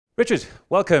Richard,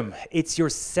 welcome. It's your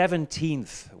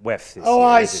 17th WEF this Oh, year.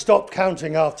 I stopped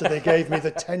counting after they gave me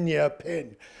the 10-year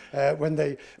pin,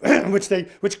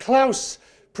 which Klaus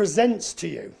presents to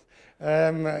you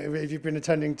if you've been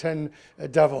attending 10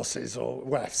 Davoses or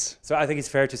WEFs. So I think it's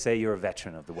fair to say you're a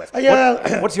veteran of the WEF.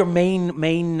 Yeah. What's your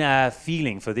main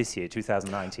feeling for this year,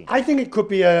 2019? I think it could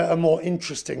be a more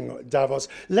interesting Davos.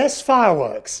 Less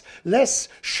fireworks, less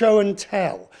show and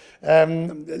tell.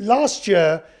 Last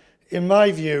year, in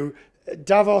my view,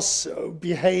 Davos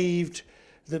behaved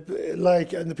and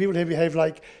the people here behaved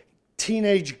like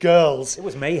teenage girls. It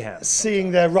was mayhem.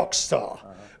 Seeing their rock star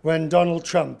when Donald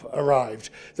Trump arrived.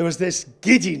 There was this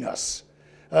giddiness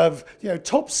of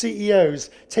top CEOs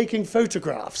taking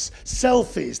photographs,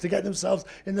 selfies to get themselves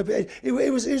in the. It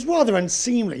was rather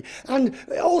unseemly, and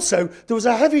also there was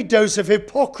a heavy dose of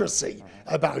hypocrisy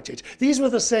about it. These were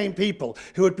the same people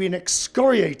who had been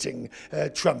excoriating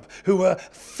Trump, who were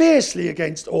fiercely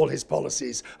against all his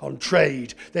policies on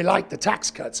trade. They liked the tax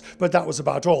cuts, but that was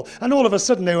about all. And all of a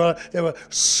sudden they were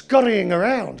scurrying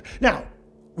around. Now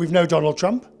we've no Donald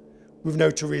Trump, we've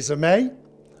no Theresa May.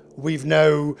 We've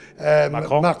no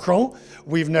Macron,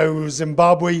 we've no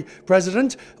Zimbabwe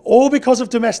president, all because of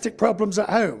domestic problems at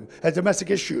home, domestic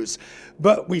issues.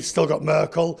 But we've still got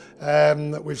Merkel,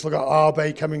 we've still got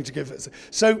Abe coming to give us.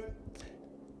 So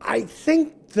I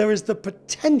think there is the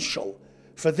potential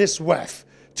for this WEF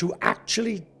to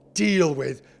actually deal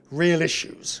with real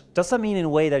issues. Does that mean in a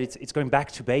way that it's going back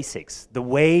to basics, the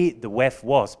way the WEF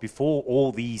was before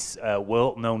all these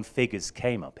world-known figures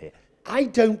came up here? I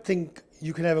don't think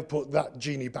you can ever put that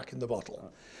genie back in the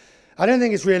bottle. I don't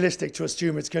think it's realistic to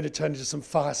assume it's going to turn into some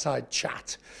fireside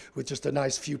chat with just a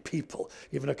nice few people,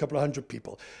 even a couple of hundred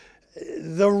people.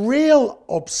 The real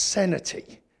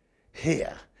obscenity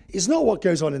here is not what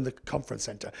goes on in the conference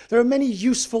centre. There are many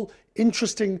useful,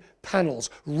 interesting panels,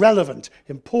 relevant,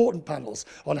 important panels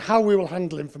on how we will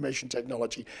handle information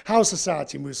technology, how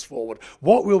society moves forward,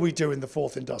 what will we do in the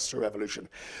fourth industrial revolution.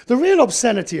 The real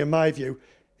obscenity, in my view,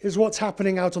 is what's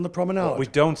happening out on the promenade. What we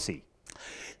don't see.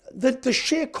 The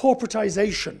sheer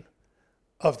corporatization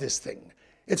of this thing,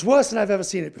 it's worse than I've ever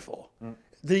seen it before.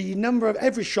 The number of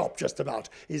every shop just about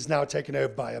is now taken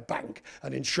over by a bank,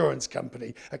 an insurance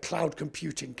company, a cloud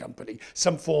computing company,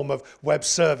 some form of web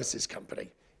services company.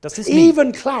 Does this mean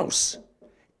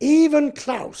Even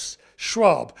Klaus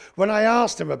Schwab, when I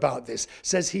asked him about this,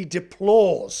 says he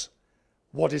deplores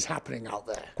what is happening out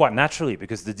there. quite naturally,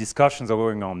 because the discussions are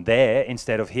going on there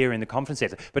instead of here in the conference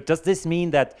center. But does this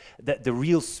mean that the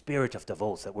real spirit of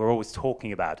Davos that we're always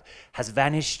talking about has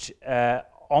vanished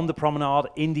on the promenade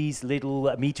in these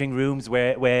little meeting rooms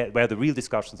where the real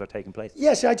discussions are taking place?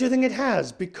 Yes, I do think it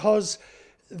has, because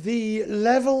the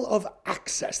level of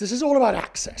access, this is all about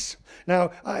access.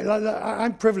 Now,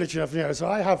 I'm privileged enough, so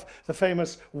I have the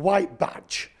famous white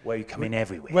badge. Where you come in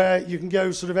everywhere. Where you can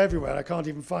go sort of everywhere. I can't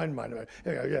even find mine.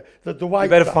 The white You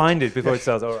better badge. find it before it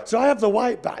sells. All right. So I have the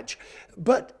white badge.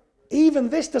 But even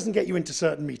this doesn't get you into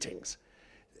certain meetings.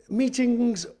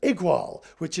 Meetings Igual,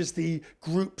 which is the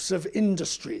groups of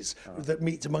industries that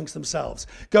meet amongst themselves,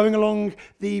 going along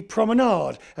the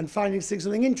promenade and finding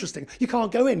something interesting. You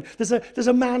can't go in. There's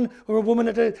a man or a woman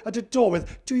at a door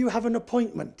with, do you have an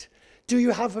appointment? Do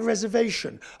you have a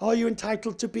reservation? Are you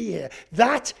entitled to be here?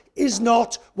 That is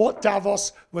not what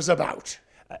Davos was about.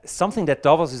 Something that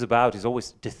Davos is about is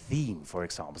always the theme, for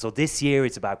example. So this year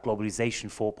it's about globalization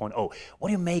 4.0. What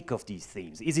do you make of these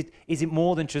themes? Is it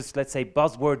more than just, let's say,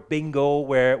 buzzword bingo,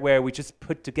 where we just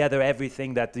put together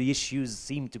everything that the issues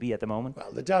seem to be at the moment?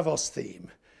 Well, the Davos theme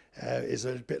is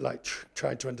a bit like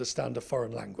trying to understand a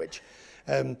foreign language.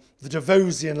 The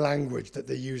Davosian language that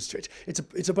they use to it,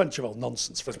 it's a bunch of old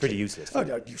nonsense. It's pretty useless. Oh,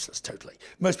 no, useless, totally.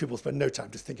 Most people spend no time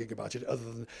just thinking about it other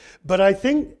than... But I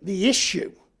think the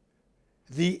issue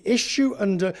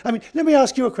under... I mean, let me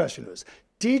ask you a question, Lewis.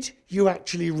 Did you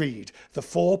actually read the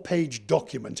 4-page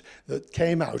document that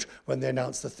came out when they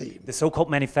announced the theme? The so-called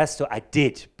manifesto, I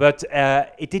did, but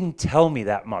it didn't tell me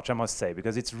that much, I must say,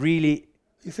 because it's really...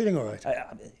 You feeling all right?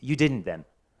 You didn't then.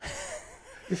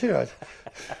 You feel right?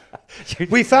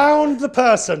 We found the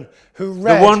person who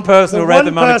read... The one person who read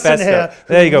the manifesto.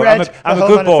 There you go. I'm a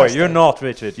good boy. You're not,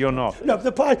 Richard. You're not. No,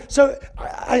 so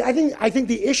I think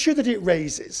the issue that it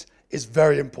raises is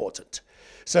very important.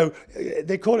 So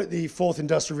they call it the fourth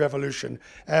industrial revolution.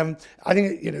 I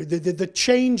think the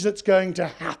change that's going to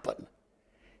happen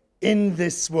in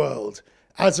this world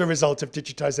as a result of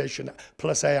digitization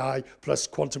plus AI plus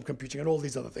quantum computing and all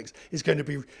these other things is going to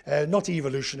be not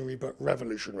evolutionary but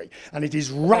revolutionary. And it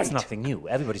is right. That's nothing new.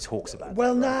 Everybody talks about it.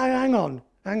 Well, no, hang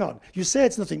on. You say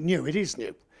it's nothing new. It is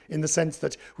new in the sense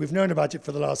that we've known about it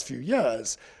for the last few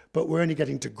years, but we're only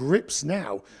getting to grips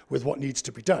now with what needs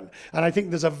to be done. And I think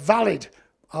there's a valid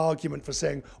argument for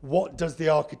saying, what does the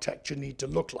architecture need to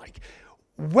look like?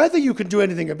 Whether you can do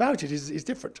anything about it is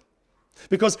different.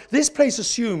 Because this place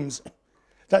assumes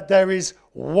that there is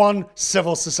one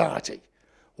civil society,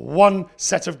 one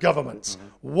set of governments,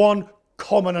 one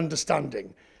common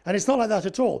understanding. And it's not like that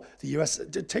at all. The US,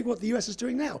 take what the US is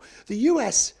doing now. The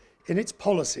US, in its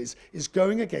policies, is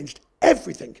going against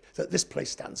everything that this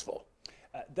place stands for.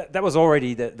 That was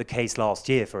already the case last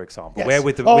year, for example, Yes. where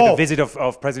with the visit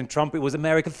of President Trump, it was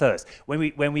America first. When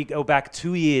we go back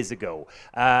 2 years ago,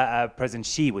 President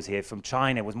Xi was here from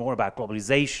China. It was more about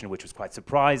globalization, which was quite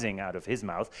surprising out of his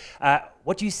mouth.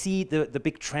 What do you see the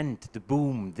big trend, the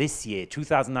boom this year,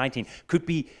 2019, could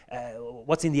be,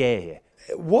 what's in the air here?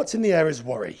 What's in the air is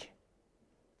worry.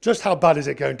 Just how bad is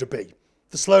it going to be?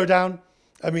 The slowdown?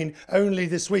 I mean, only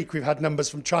this week we've had numbers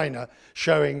from China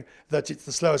showing that it's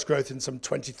the slowest growth in some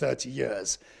 20, 30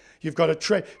 years. You've got a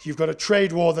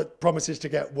trade war that promises to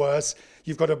get worse.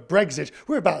 You've got a Brexit.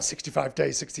 We're about 65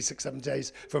 days, 66, 7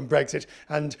 days from Brexit.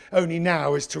 And only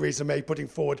now is Theresa May putting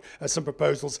forward some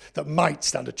proposals that might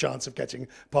stand a chance of getting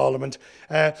Parliament.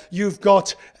 You have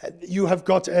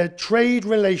got trade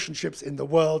relationships in the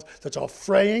world that are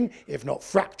fraying, if not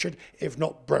fractured, if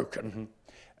not broken. Mm-hmm.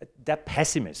 That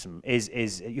pessimism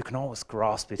is you can always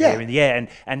grasp it Yeah. here in the air,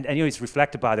 and you know, it's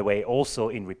reflected, by the way, also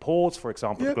in reports. For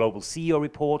example, the Global CEO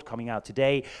report coming out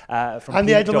today from And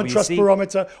the Edelman Trust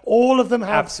Barometer, all of them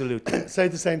have absolutely say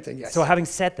the same thing. Yes. So having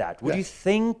said that, would Yes. you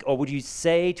think, or would you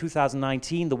say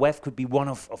 2019 the WEF could be one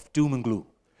of doom and gloom?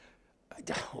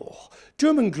 Oh,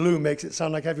 doom and gloom makes it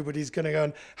sound like everybody's going to go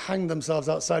and hang themselves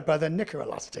outside by their knicker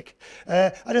elastic.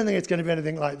 I don't think it's going to be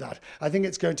anything like that. I think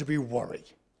it's going to be worry.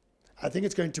 I think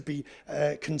it's going to be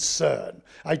concern.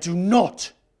 I do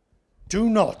not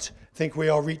think we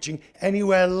are reaching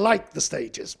anywhere like the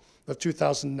stages of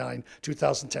 2009,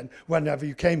 2010. Whenever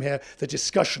you came here, the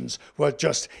discussions were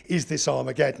just, is this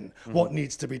Armageddon? What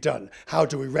needs to be done? How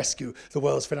do we rescue the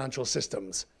world's financial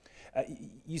systems?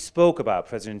 You spoke about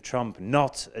President Trump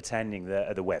not attending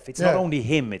the WEF. It's not only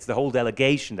him, it's the whole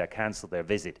delegation that cancelled their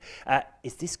visit.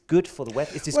 Is this good for the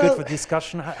WEF? Is this good for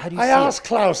discussion? How do you see it? I asked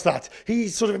Klaus that. He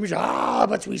sort of mentioned,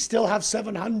 but we still have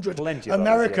 700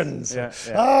 Americans. Yes.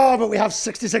 Yeah. But we have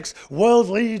 66 world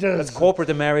leaders. That's corporate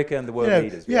America and the world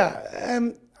leaders.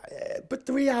 But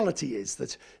the reality is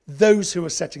that those who are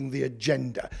setting the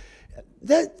agenda,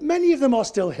 many of them are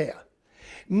still here.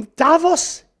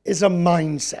 Davos is a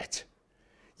mindset.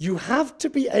 You have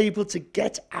to be able to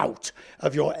get out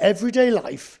of your everyday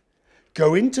life,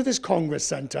 go into this Congress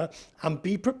Center and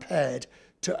be prepared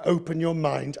to open your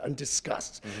mind and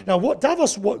discuss. Now, what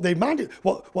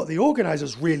the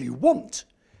organizers really want,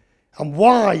 and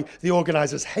why the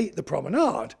organizers hate the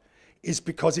promenade, is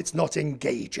because it's not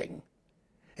engaging.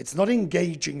 It's not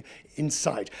engaging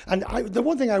inside. And the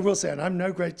one thing I will say, and I'm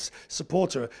no great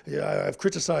supporter, I've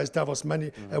criticized Davos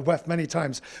WEF many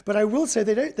times, but I will say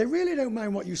they really don't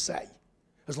mind what you say,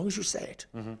 as long as you say it.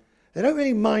 They don't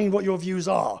really mind what your views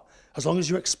are, as long as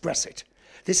you express it.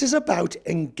 This is about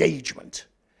engagement.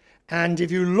 And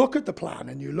if you look at the plan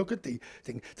and you look at the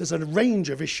thing, there's a range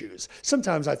of issues.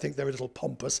 Sometimes I think they're a little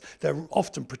pompous, they're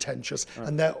often pretentious,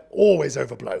 and they're always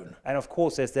overblown. And of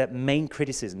course, there's that main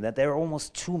criticism that there are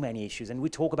almost too many issues, and we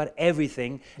talk about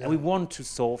everything, and we want to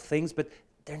solve things, but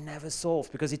they're never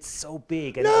solved because it's so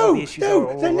big, and all the issues are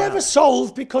all they're around. never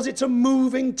solved because it's a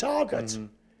moving target.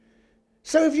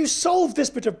 So if you solve this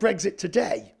bit of Brexit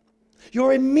today,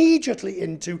 you're immediately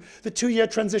into the 2-year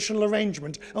transitional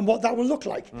arrangement and what that will look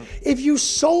like. If you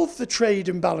solve the trade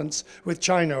imbalance with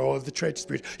China or the trade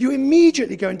dispute, you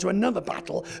immediately go into another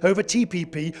battle over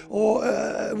TPP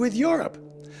or with Europe.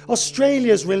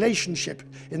 Australia's relationship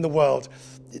in the world,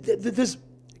 it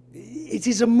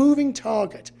is a moving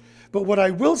target. But what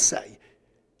I will say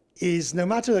is, no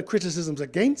matter the criticisms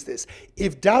against this,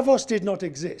 if Davos did not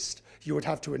exist, you would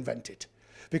have to invent it.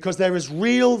 Because there is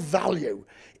real value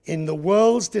in the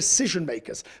world's decision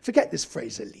makers. Forget this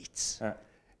phrase, elites.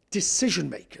 Decision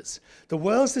makers. The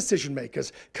world's decision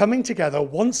makers coming together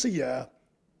once a year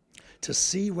to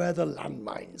see where the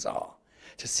landmines are,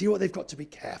 to see what they've got to be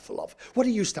careful of. What do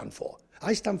you stand for?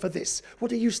 I stand for this. What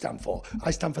do you stand for?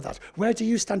 I stand for that. Where do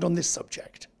you stand on this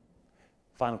subject?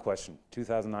 Final question,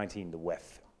 2019, the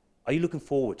WEF. Are you looking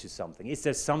forward to something? Is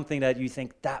there something that you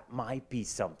think that might be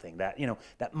something that, you know,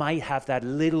 that might have that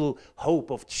little hope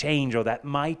of change, or that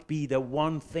might be the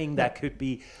one thing that could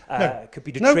be the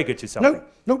trigger to something?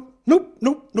 No.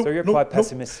 So you're quite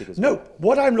pessimistic as well. No,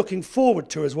 what I'm looking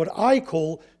forward to is what I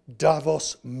call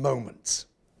Davos moments.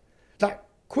 That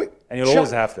quick And you'll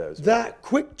always have those. That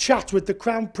quick chat with the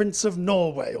Crown Prince of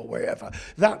Norway or wherever,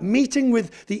 that meeting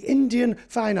with the Indian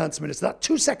finance minister, that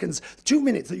 2 seconds, 2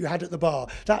 minutes that you had at the bar,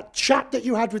 that chat that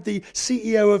you had with the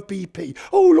CEO of BP.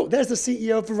 Oh, look, there's the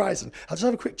CEO of Verizon. I'll just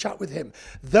have a quick chat with him.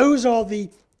 Those are the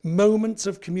moments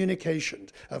of communication,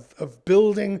 of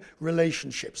building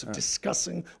relationships, of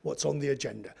discussing what's on the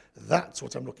agenda. That's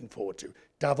what I'm looking forward to.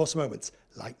 Davos moments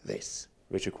like this.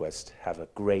 Richard Quest, have a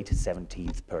great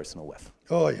 17th personal WEF.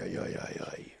 Oh,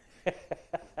 yeah.